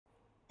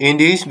In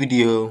this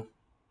video,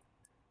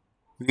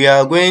 we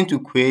are going to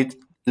create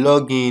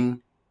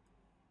login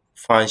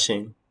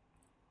function.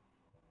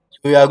 So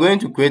we are going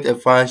to create a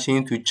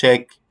function to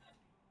check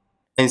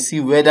and see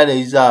whether the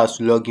user has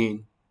logged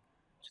in.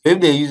 So if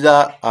the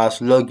user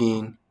has logged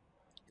in,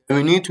 then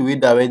we need to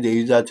redirect the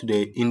user to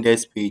the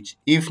index page.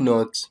 If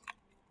not,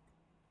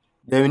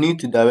 then we need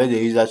to direct the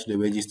user to the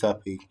register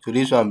page. So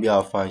this one will be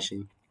our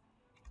function.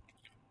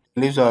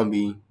 This one will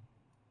be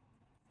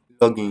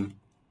login.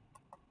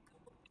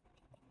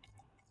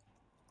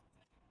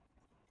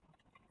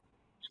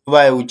 So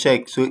I will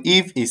check. So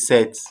if it's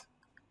set,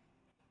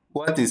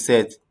 what is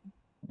set?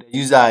 The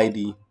user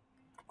ID.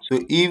 So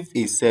if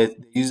it's set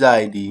the user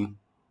ID,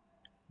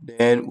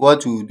 then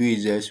what we will do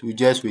is we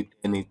just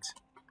return it.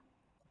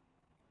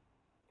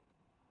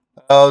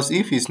 Else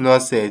if it's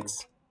not set,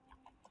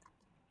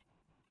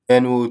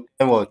 then we'll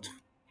return what?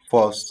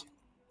 False.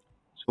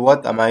 So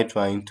what am I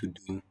trying to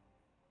do?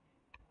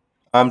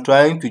 I'm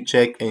trying to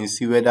check and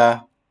see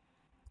whether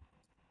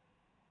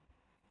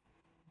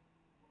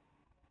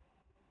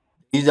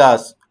the user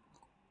has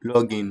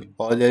logged in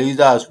or the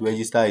user has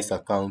registered his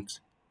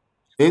account.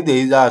 So if the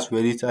user has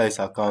registered his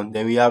account,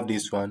 then we have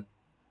this one.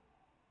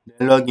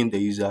 Then log in the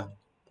user.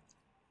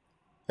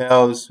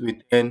 Else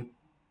return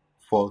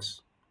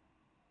false.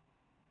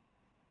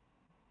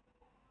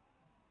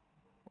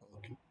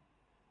 Okay.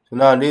 So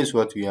now this is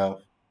what we have.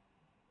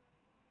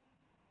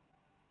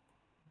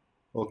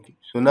 Okay.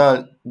 So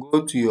now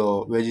go to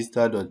your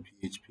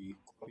register.php,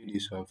 copy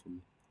this one for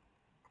me.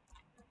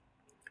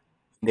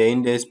 The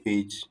index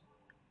page,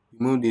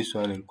 remove this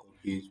one and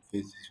copy it,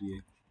 paste it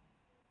here.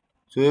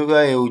 So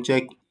over here we'll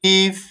check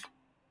if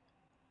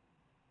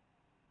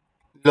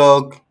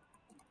log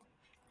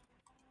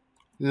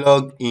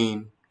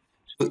in.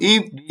 So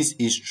if this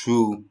is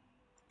true,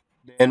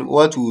 then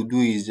what we'll do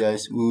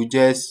is we'll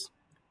just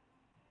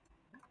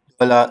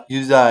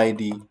 $user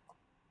ID.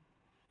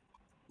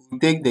 We'll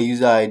take the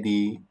user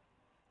ID,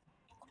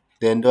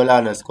 then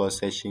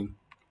 $_session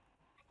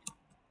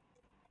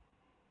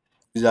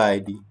user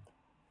ID.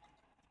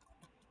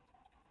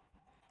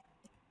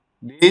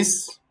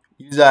 This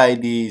user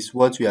ID is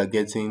what we are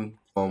getting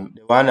from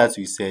the one that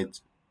we set.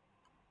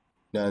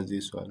 That's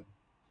this one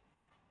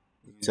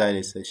inside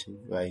the session,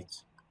 right?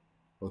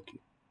 Okay.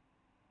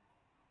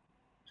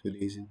 So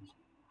this is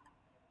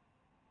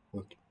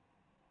okay.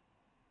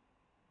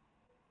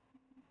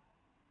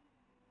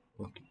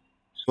 Okay.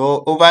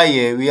 So over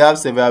here we have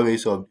several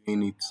ways of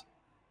doing it.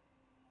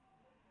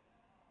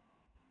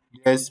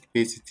 Just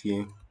paste it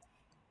here.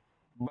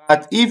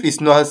 But if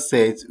it's not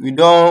set, we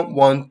don't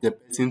want the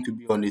person to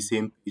be on the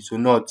same page. So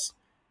not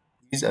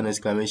use an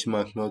exclamation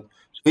mark not.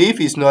 So if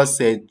it's not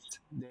set,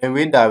 then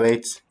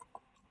redirect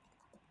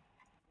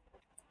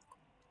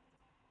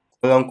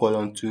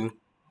colon 2 to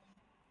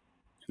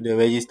the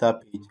register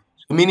page.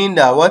 So meaning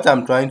that what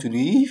I'm trying to do,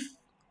 if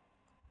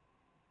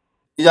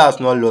user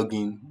has not logged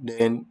in,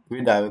 then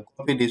redirect,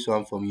 copy this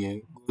one from here,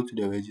 go to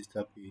the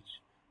register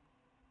page.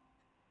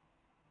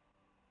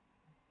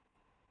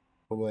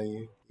 Over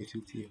here, paste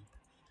it here.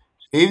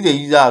 So if the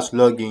user has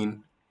logged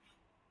in,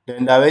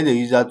 then direct the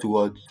user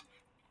towards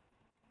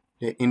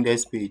the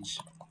index page.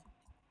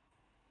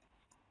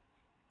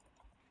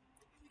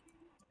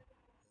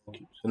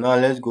 Okay, so now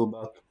let's go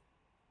back.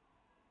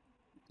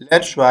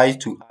 Let's try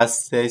to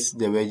access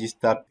the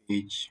register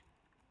page.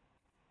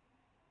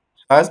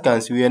 So as you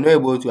can see, we are not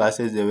able to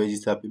access the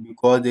register page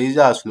because the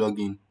user has logged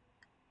in.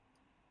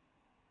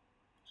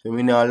 So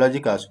meaning our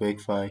logic has worked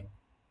fine.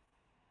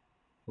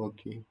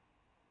 Okay,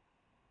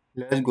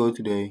 let's go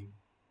to the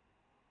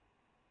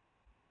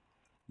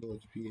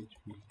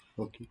 .php.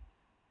 Okay,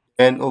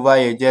 then over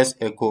here just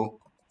echo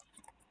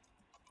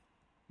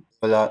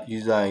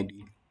 $user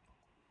ID.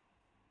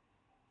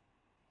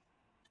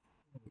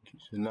 Okay,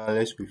 so now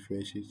let's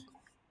refresh it.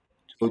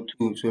 So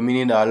two, so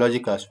meaning our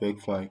logic has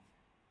worked fine.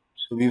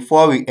 So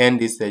before we end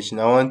this session,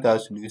 I want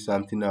us to do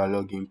something on our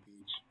login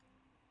page.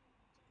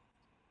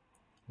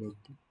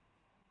 Okay.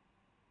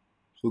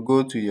 So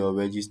go to your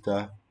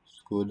register,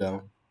 scroll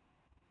down,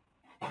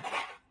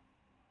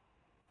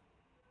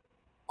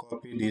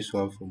 copy this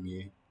one from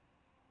here,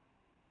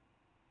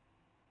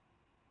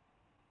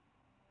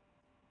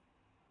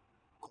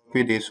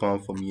 copy this one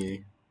from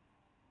here,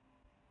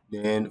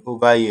 then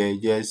over here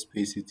just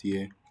paste it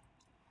here.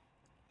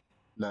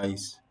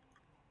 Nice.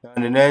 Now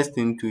the next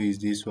thing too is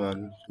this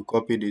one. So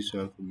copy this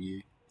one from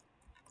here,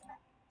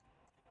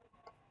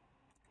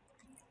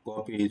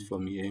 copy it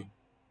from here,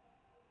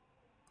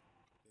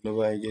 and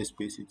over here just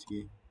paste it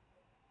here.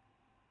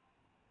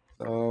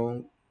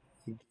 Now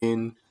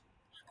again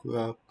scroll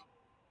up,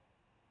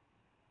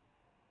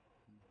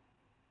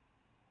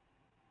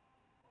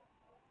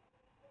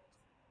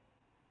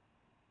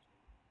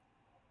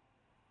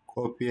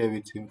 copy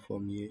everything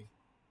from here,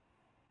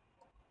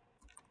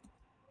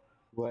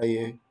 over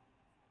here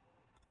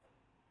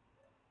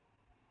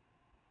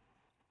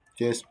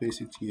just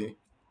paste it here.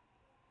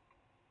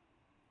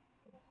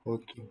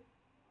 Okay.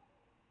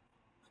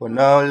 For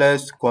now,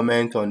 let's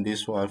comment on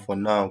this one. For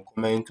now,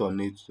 comment on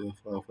it. So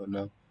for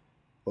now,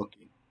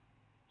 okay.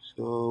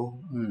 So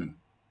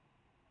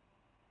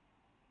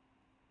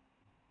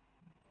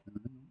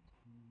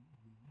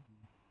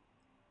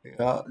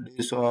yeah,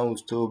 this one will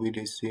still be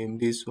the same.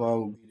 This one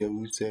will be the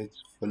root set.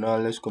 For now,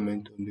 let's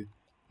comment on it.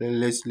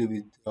 Let's leave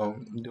it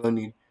down. We don't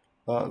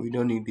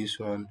need this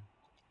one.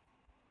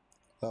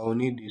 We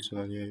need this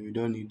one. Yeah, we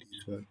don't need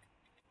this one.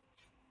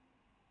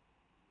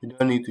 We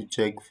don't need to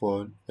check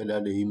for whether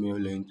the email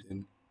length,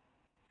 and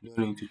we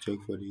don't need to check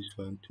for this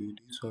one too.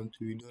 This one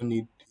too. We don't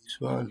need this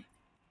one.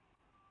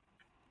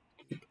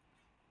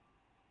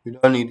 We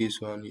don't need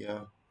this one.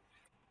 Yeah.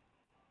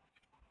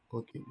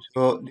 Okay.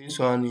 So this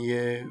one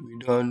here, we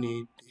don't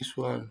need this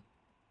one.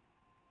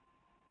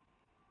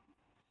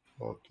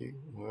 Okay.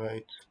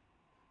 Right.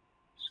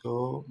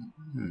 So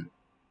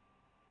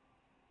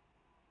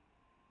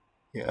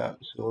yeah.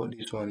 So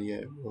this one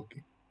here.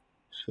 Okay.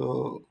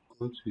 So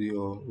go to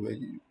your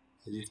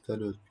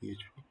register.php.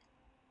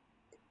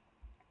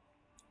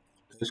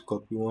 Let's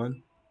copy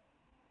one.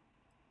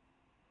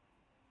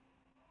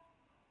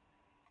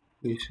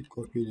 Please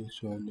copy this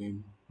one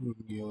and in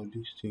your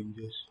this thing,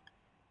 just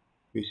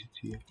paste it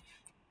here.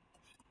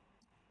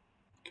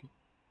 Okay.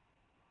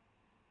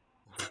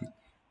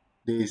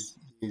 This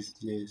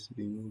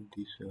remove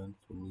this one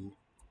from here.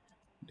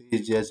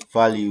 This is just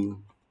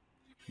value.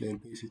 Then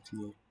paste it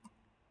here.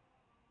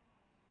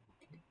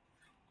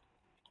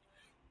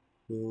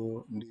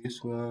 So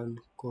this one,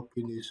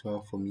 copy this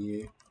one from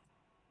here,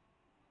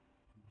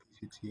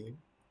 paste it here.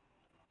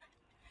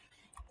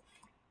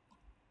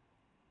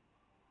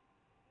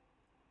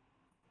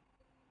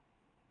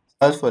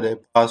 As for the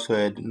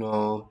password,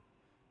 no,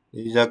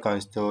 the user can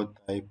still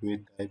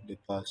retype the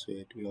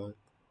password.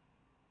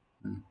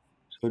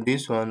 So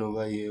this one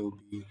over here will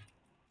be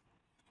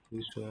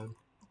this one,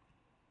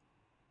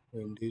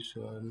 and this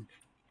one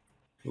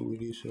will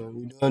be this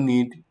one.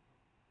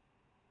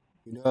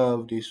 We don't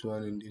have this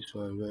one and this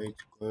one, right?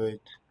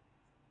 Correct.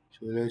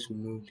 So let's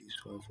remove this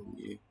one from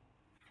here.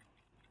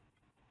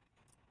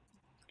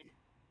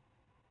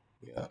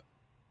 Yeah.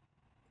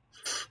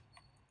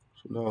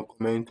 So now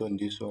comment on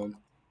this one.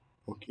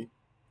 Okay.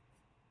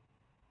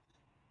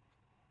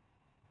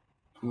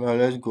 Now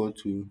let's go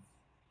to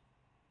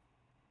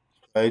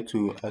try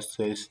to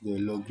access the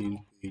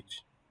login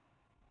page.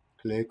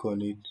 Click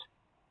on it.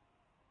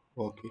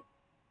 Okay.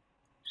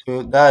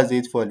 So that's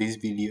it for this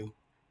video.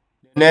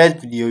 The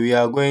next video we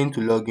are going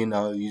to log in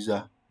our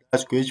user.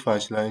 That's create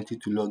functionality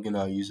to log in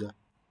our user.